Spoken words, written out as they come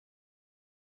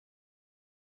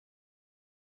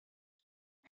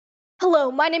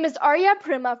Hello, my name is Arya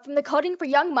Peruma from the Coding for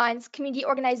Young Minds community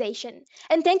organization,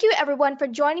 and thank you everyone for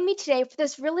joining me today for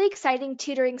this really exciting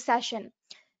tutoring session.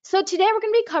 So today we're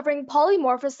going to be covering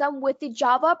polymorphism with the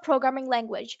Java programming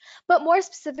language, but more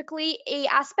specifically, a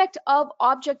aspect of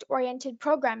object-oriented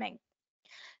programming.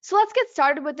 So let's get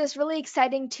started with this really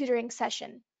exciting tutoring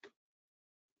session.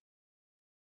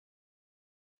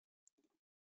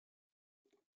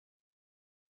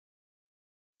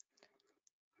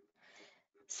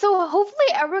 So hopefully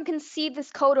everyone can see this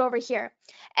code over here.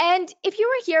 And if you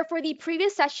were here for the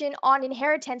previous session on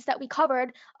inheritance that we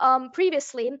covered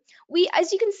previously,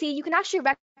 as you can see, you can actually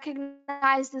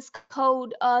recognize this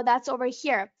code that's over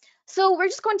here. So we're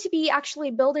just going to be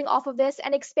actually building off of this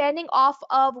and expanding off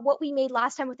of what we made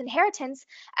last time with inheritance,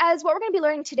 as what we're going to be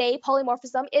learning today,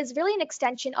 polymorphism, is really an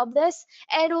extension of this,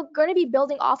 and we're going to be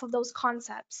building off of those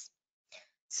concepts.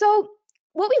 So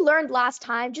what we learned last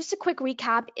time, just a quick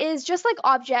recap, is just like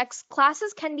objects,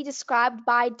 classes can be described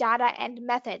by data and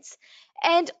methods.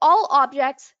 And all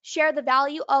objects share the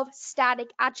value of static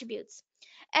attributes.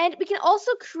 And we can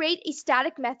also create a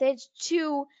static method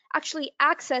to actually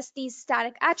access these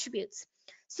static attributes.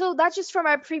 So that's just from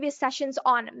our previous sessions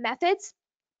on methods.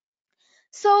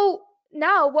 So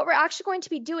now what we're actually going to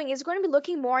be doing is we're going to be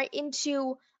looking more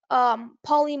into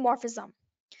polymorphism.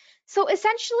 So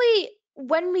essentially,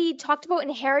 when we talked about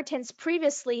inheritance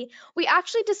previously, we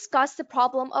actually discussed the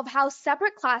problem of how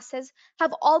separate classes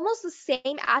have almost the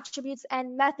same attributes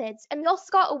and methods, and we also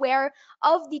got aware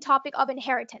of the topic of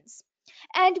inheritance.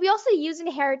 And we also use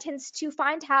inheritance to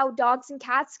find how dogs and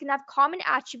cats can have common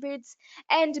attributes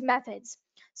and methods.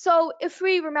 So if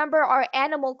we remember our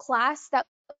animal class that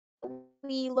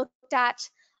we looked at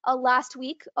last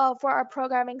week for our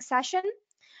programming session,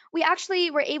 we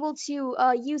actually were able to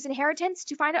use inheritance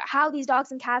to find out how these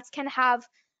dogs and cats can have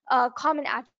common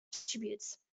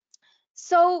attributes.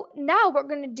 So now what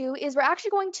we're going to do is we're actually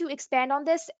going to expand on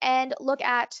this and look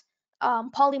at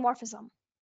polymorphism.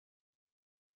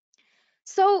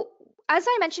 So as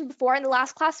I mentioned before, in the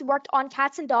last class, we worked on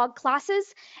cats and dog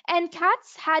classes, and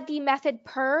cats had the method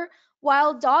purr,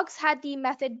 while dogs had the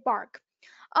method bark.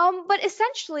 But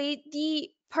essentially, the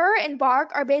purr and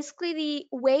bark are basically the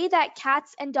way that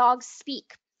cats and dogs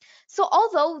speak. So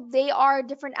although they are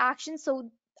different actions,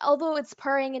 so although it's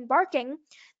purring and barking,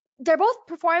 they're both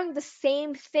performing the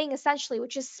same thing essentially,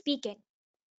 which is speaking.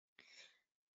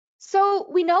 So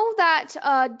we know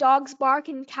that dogs bark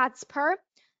and cats purr.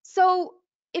 So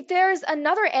if there's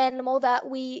another animal that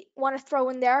we want to throw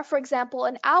in there, for example,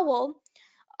 an owl,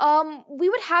 we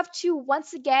would have to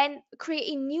once again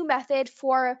create a new method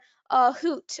for a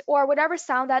hoot or whatever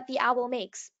sound that the owl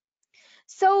makes.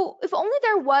 So if only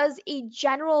there was a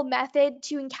general method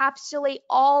to encapsulate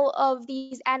all of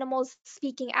these animals'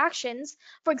 speaking actions,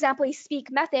 for example, a speak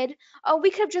method,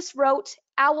 we could have just wrote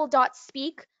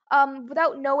owl.speak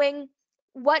without knowing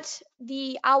what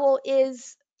the owl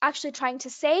is actually trying to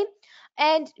say.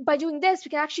 And by doing this,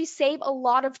 we can actually save a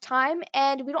lot of time,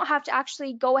 and we don't have to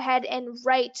actually go ahead and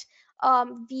write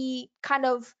the kind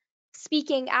of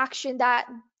speaking action that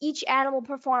each animal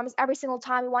performs every single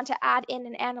time we want to add in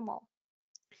an animal.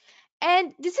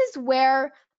 And this is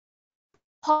where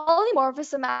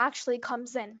polymorphism actually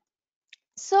comes in.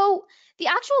 So the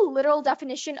actual literal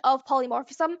definition of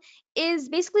polymorphism is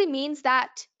basically means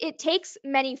that it takes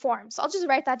many forms. So I'll just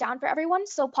write that down for everyone.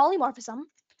 So polymorphism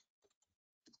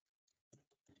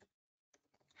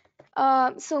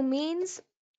so means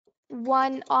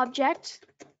one object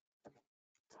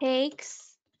takes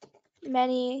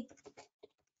many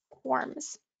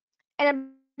forms. And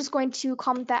I'm just going to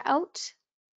comment that out.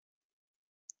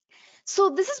 So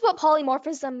this is what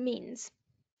polymorphism means.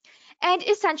 And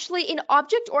essentially, in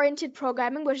object-oriented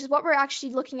programming, which is what we're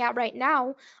actually looking at right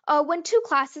now, when two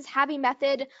classes have a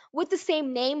method with the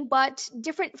same name but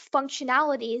different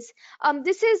functionalities,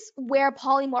 this is where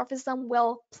polymorphism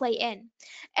will play in.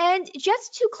 And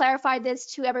just to clarify this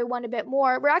to everyone a bit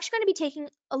more, we're actually going to be taking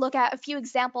a look at a few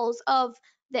examples of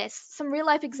this, some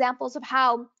real-life examples of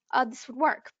how this would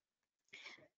work.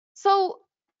 So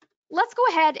let's go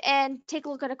ahead and take a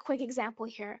look at a quick example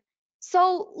here.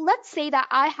 So let's say that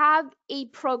I have a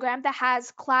program that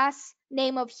has class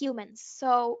name of humans.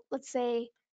 So let's say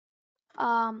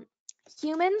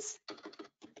humans,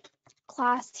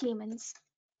 class humans.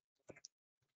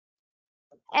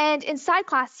 And inside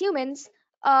class humans,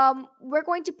 we're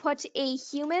going to put a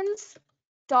humans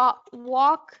dot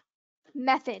walk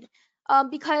method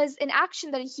because an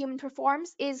action that a human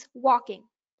performs is walking.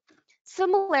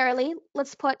 Similarly,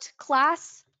 let's put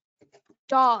class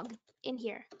dog in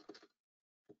here.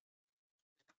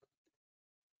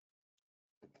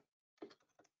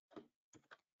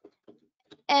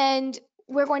 and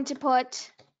we're going to put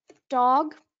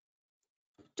dog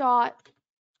dot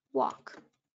walk.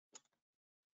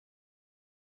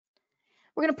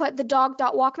 We're going to put the dog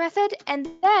dot walk method, and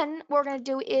then what we're going to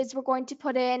do is we're going to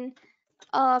put in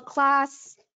a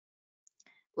class.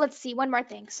 Let's see, one more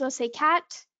thing. So let's say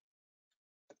cat,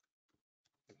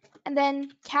 and then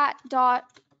cat dot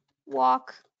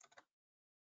walk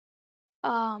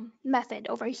method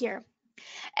over here.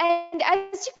 And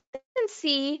as you can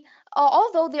see,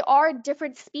 although they are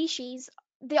different species,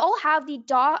 they all have the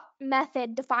dot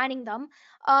method defining them,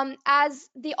 as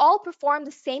they all perform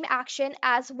the same action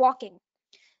as walking.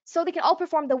 So they can all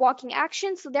perform the walking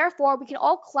action, so therefore we can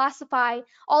all classify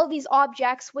all of these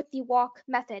objects with the walk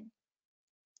method.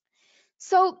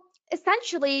 So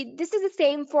essentially, this is the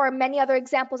same for many other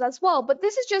examples as well, but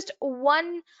this is just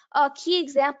one key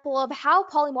example of how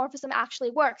polymorphism actually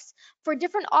works. For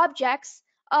different objects,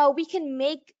 we can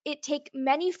make it take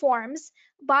many forms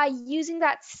by using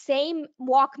that same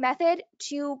walk method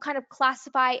to kind of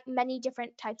classify many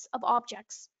different types of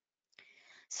objects.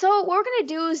 So what we're going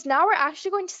to do is now we're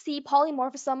actually going to see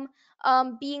polymorphism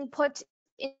being put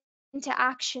into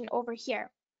action over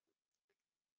here.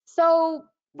 So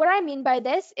what I mean by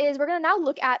this is we're going to now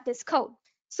look at this code.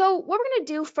 So what we're going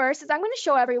to do first is I'm going to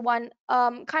show everyone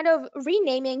kind of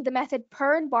renaming the method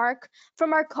purr and bark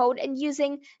from our code and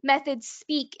using method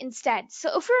speak instead.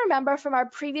 So if we remember from our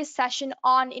previous session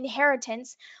on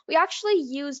inheritance, we actually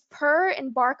used purr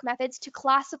and bark methods to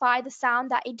classify the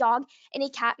sound that a dog and a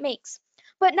cat makes.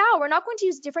 But now we're not going to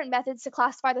use different methods to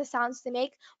classify the sounds they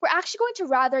make. We're actually going to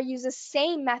rather use the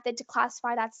same method to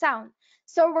classify that sound.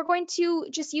 So we're going to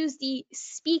just use the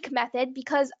speak method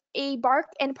because a bark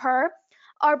and purr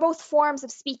are both forms of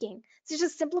speaking. So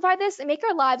just simplify this and make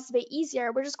our lives a bit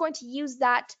easier, we're just going to use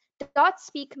that dot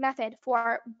speak method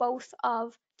for both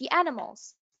of the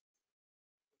animals.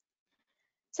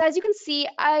 So as you can see,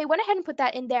 I went ahead and put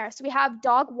that in there. So we have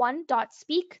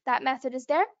dog1.speak, that method is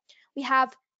there. We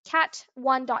have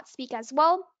cat1.speak as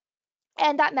well,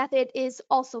 and that method is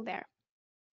also there.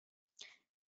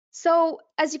 So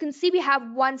as you can see, we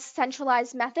have one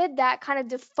centralized method that kind of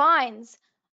defines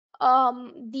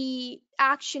the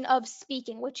action of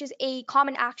speaking, which is a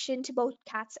common action to both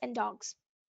cats and dogs.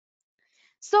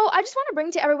 So I just want to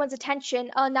bring to everyone's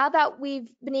attention, now that we've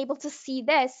been able to see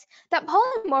this, that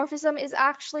polymorphism is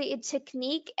actually a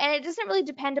technique and it doesn't really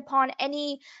depend upon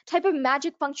any type of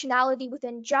magic functionality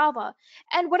within Java.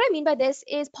 And what I mean by this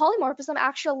is polymorphism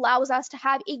actually allows us to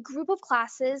have a group of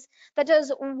classes that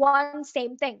does one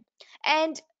same thing.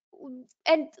 And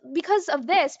because of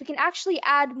this, we can actually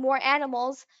add more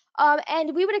animals,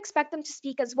 and we would expect them to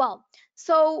speak as well.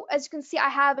 So as you can see, I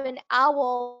have an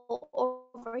owl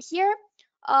over here,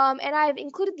 and I've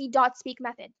included the dot speak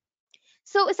method.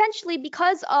 So essentially,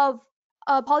 because of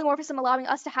polymorphism allowing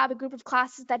us to have a group of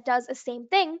classes that does the same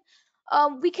thing,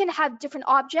 we can have different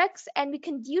objects and we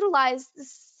can utilize the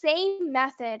same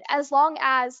method as long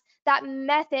as that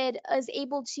method is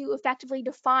able to effectively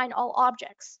define all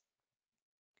objects.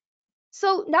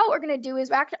 So now what we're going to do is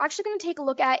we're actually going to take a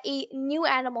look at a new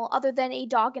animal other than a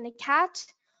dog and a cat.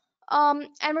 And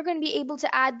we're going to be able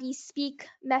to add the speak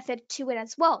method to it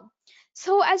as well.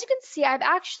 So as you can see, I've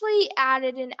actually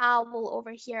added an owl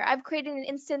over here. I've created an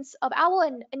instance of owl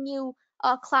and a new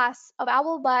class of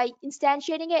owl by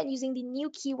instantiating it and using the new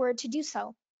keyword to do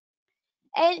so.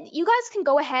 And you guys can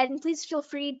go ahead and please feel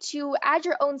free to add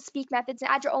your own speak methods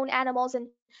and add your own animals and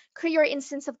create your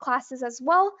instance of classes as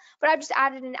well. But I've just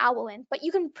added an owl in, but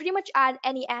you can pretty much add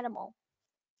any animal.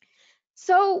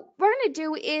 So what we're going to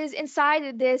do is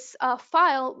inside this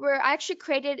file, where I actually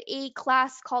created a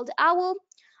class called owl,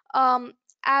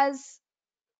 as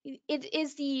it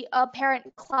is the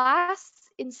parent class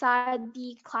inside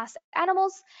the class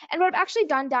animals. And what I've actually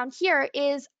done down here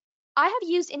is I have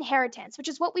used inheritance, which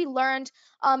is what we learned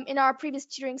in our previous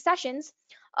tutoring sessions.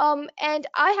 And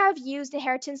I have used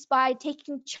inheritance by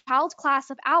taking child class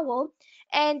of owl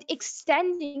and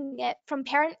extending it from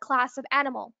parent class of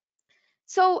animal.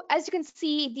 So as you can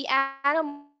see, the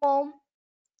animal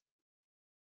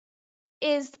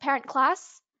is the parent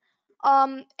class,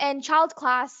 and child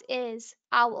class is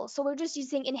owl. So we're just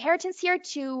using inheritance here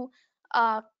to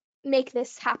make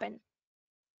this happen.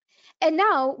 And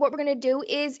now what we're going to do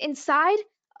is inside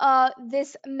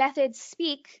this method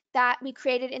speak that we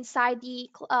created inside the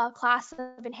class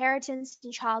of inheritance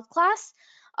and child class,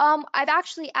 I've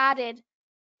actually added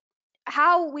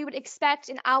how we would expect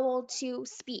an owl to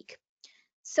speak.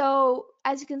 So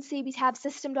as you can see, we have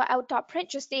system.out.print,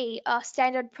 just a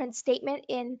standard print statement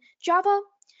in Java.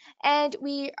 And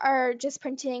we are just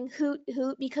printing hoot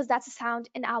hoot because that's the sound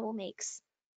an owl makes.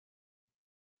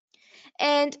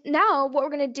 And now what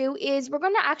we're going to do is we're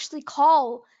going to actually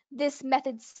call this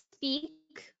method speak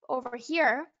over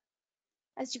here.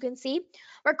 As you can see,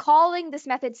 we're calling this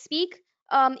method speak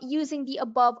using the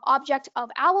above object of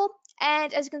owl.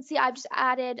 And as you can see, I've just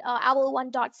added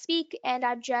owl1.speak, and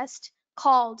I've just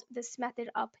called this method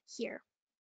up here.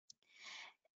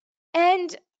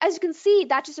 And as you can see,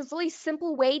 that's just a really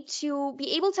simple way to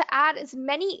be able to add as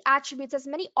many attributes, as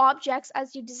many objects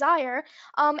as you desire,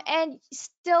 and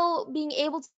still being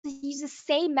able to use the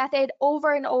same method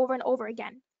over and over and over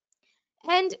again.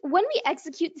 And when we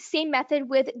execute the same method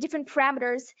with different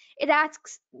parameters, it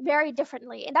acts very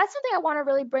differently. And that's something I want to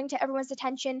really bring to everyone's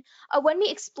attention when we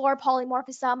explore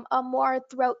polymorphism more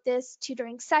throughout this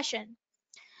tutoring session.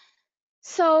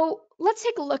 So let's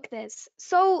take a look at this.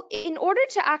 So in order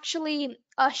to actually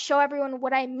show everyone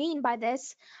what I mean by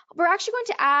this, we're actually going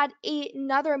to add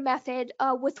another method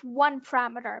with one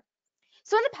parameter.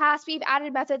 So in the past, we've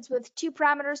added methods with 2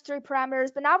 parameters, 3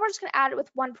 parameters, but now we're just going to add it with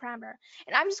 1 parameter.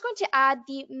 And I'm just going to add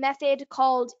the method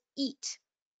called eat.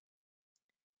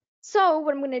 So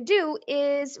what I'm going to do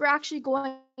is we're actually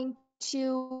going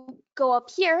to go up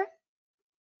here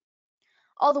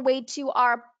all the way to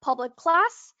our public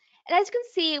class. And as you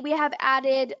can see, we have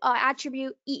added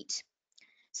attribute eat.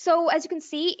 So as you can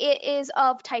see, it is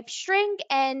of type string,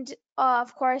 and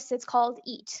of course, it's called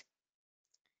eat.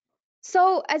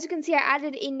 So as you can see, I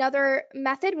added another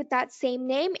method with that same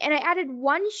name, and I added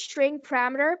one string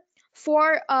parameter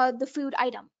for the food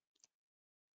item.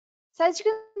 So as you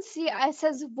can see, it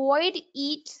says void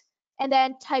eat and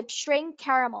then type string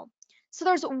caramel. So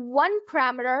there's one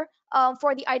parameter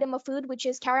for the item of food, which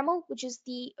is caramel, which is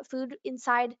the food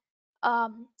inside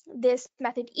this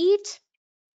method eat.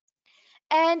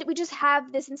 And we just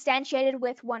have this instantiated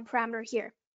with one parameter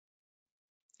here.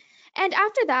 And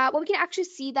after that, what we can actually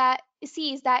see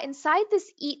is that inside this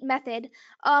eat method,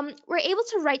 we're able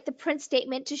to write the print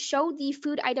statement to show the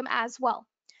food item as well.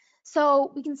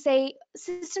 So we can say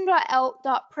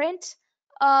system.out.print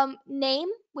name,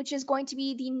 which is going to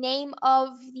be the name of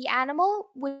the animal,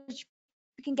 which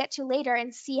we can get to later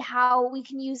and see how we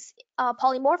can use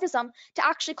polymorphism to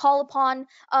actually call upon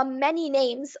many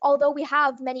names. Although we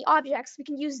have many objects, we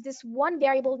can use this one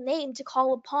variable name to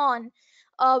call upon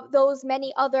those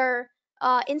many other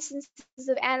instances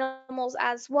of animals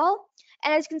as well.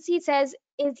 And as you can see, it says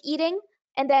is eating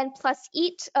and then plus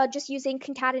eat, just using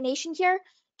concatenation here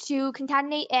to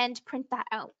concatenate and print that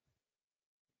out.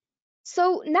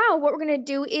 So now what we're going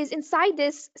to do is inside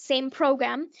this same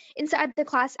program, inside the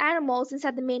class animals,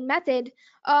 inside the main method,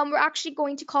 we're actually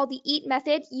going to call the eat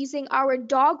method using our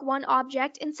dog1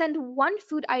 object and send one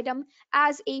food item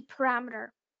as a parameter.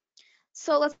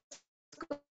 So let's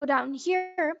go down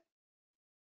here.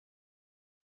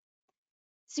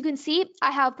 So you can see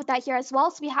I have put that here as well.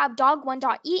 So we have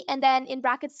dog1.eat and then in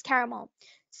brackets caramel.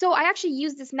 So I actually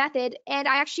used this method and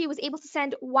I actually was able to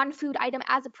send one food item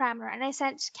as a parameter, and I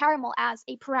sent caramel as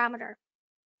a parameter.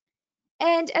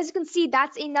 And as you can see,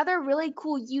 that's another really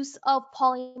cool use of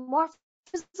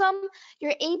polymorphism.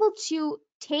 You're able to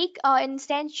take and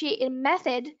instantiate a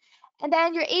method, and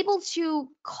then you're able to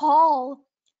call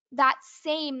that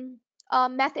same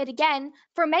method again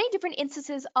for many different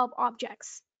instances of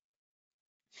objects.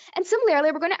 And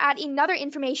similarly, we're going to add another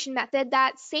information method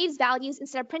that saves values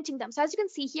instead of printing them. So as you can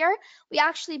see here, we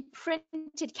actually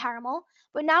printed caramel,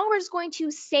 but now we're just going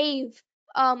to save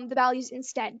the values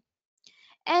instead.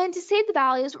 And to save the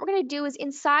values, what we're going to do is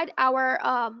inside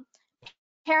our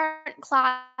parent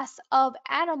class of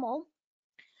animal,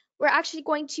 we're actually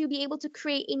going to be able to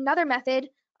create another method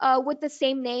with the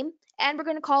same name, and we're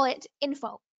going to call it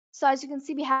info. So as you can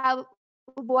see, we have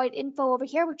void info over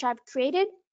here, which I've created.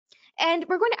 And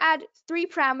we're going to add 3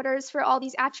 parameters for all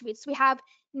these attributes. We have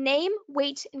name,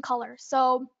 weight, and color.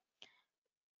 So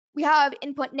we have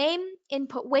input name,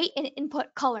 input weight, and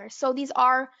input color. So these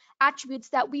are attributes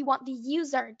that we want the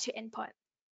user to input.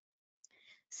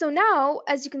 So now,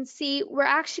 as you can see, we're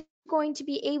actually going to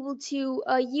be able to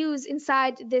use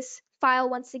inside this file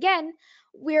once again,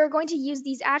 we're going to use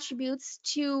these attributes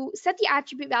to set the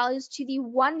attribute values to the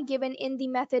one given in the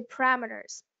method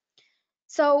parameters.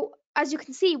 So as you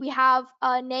can see, we have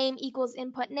name equals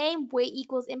input name, weight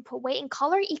equals input weight, and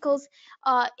color equals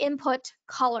input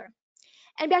color.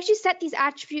 And we actually set these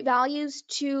attribute values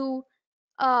to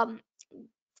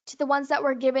the ones that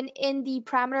were given in the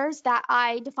parameters that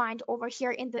I defined over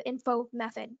here in the info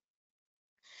method.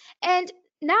 And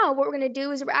now what we're going to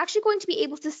do is we're actually going to be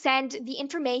able to send the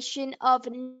information of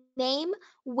name,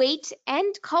 weight,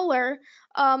 and color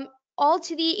all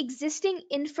to the existing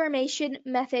information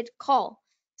method call.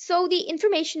 So the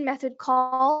information method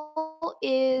call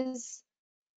is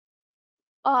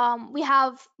we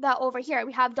have that over here.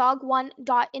 We have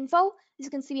dog1.info. As you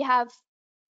can see, we have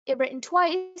it written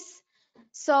twice.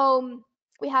 So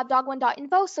we have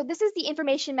dog1.info. So this is the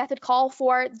information method call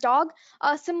for dog.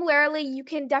 Similarly, you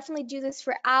can definitely do this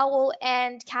for owl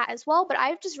and cat as well, but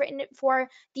I've just written it for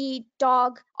the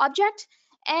dog object.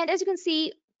 And as you can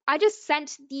see, I just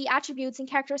sent the attributes and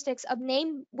characteristics of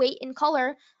name, weight, and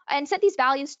color and set these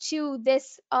values to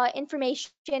this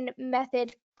information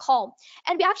method call.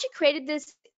 And we actually created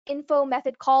this info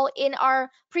method call in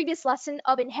our previous lesson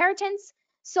of inheritance.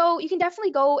 So you can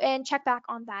definitely go and check back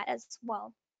on that as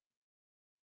well.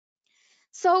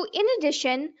 So in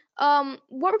addition, what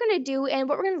we're going to do and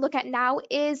what we're going to look at now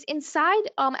is inside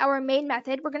our main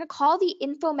method, we're going to call the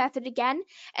info method again,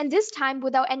 and this time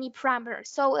without any parameters.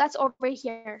 So that's over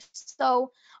here.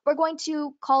 So we're going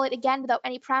to call it again without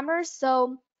any parameters.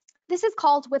 So this is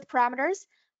called with parameters,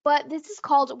 but this is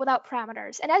called without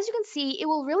parameters. And as you can see, it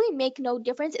will really make no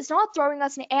difference. It's not throwing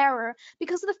us an error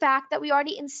because of the fact that we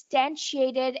already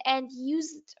instantiated and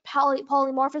used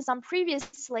polymorphism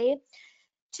previously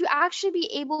to actually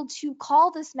be able to call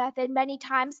this method many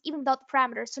times even without the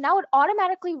parameters. So now it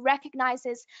automatically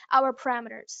recognizes our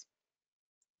parameters.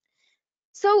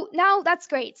 So now that's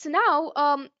great. So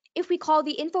now if we call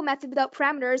the info method without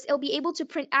parameters, it'll be able to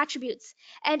print attributes.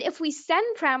 And if we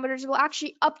send parameters, we'll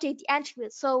actually update the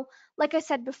attributes. So like I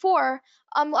said before,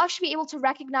 we'll actually be able to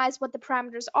recognize what the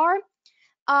parameters are,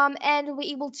 and we'll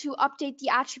be able to update the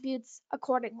attributes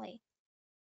accordingly.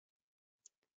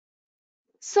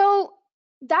 So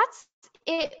that's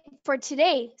it for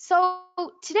today. So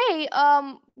today,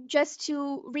 just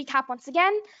to recap once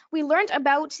again, we learned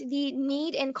about the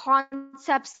need and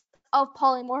concepts of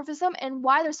polymorphism and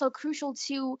why they're so crucial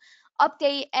to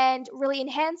update and really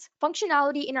enhance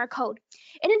functionality in our code.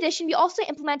 In addition, we also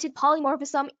implemented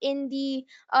polymorphism in the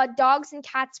dogs and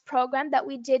cats program that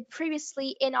we did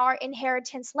previously in our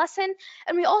inheritance lesson.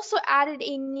 And we also added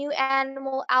a new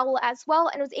animal, owl, as well,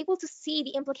 and was able to see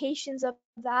the implications of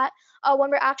that when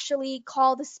we're actually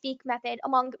call the speak method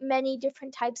among many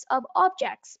different types of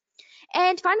objects.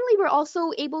 And finally, we're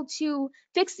also able to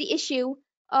fix the issue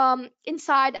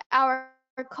inside our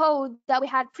code that we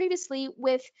had previously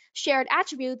with shared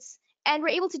attributes, and we're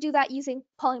able to do that using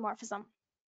polymorphism.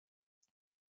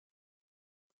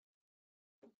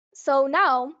 So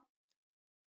now,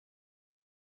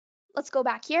 let's go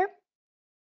back here.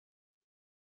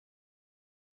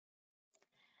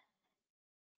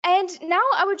 And now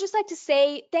I would just like to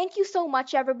say thank you so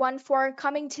much, everyone, for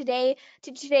coming today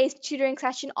to today's tutoring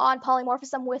session on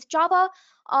polymorphism with Java.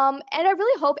 And I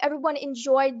really hope everyone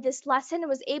enjoyed this lesson and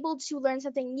was able to learn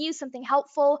something new, something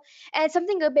helpful, and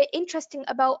something a bit interesting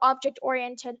about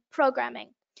object-oriented programming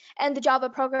and the Java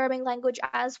programming language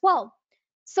as well.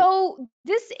 So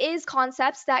this is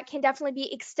concepts that can definitely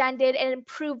be extended and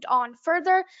improved on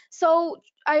further. So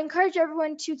I encourage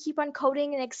everyone to keep on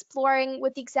coding and exploring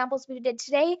with the examples we did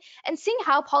today and seeing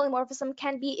how polymorphism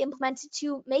can be implemented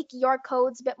to make your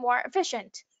codes a bit more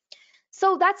efficient.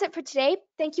 So that's it for today.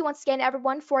 Thank you once again,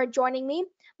 everyone, for joining me.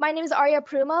 My name is Arya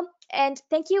Peruma, and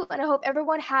thank you, and I hope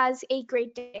everyone has a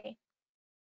great day.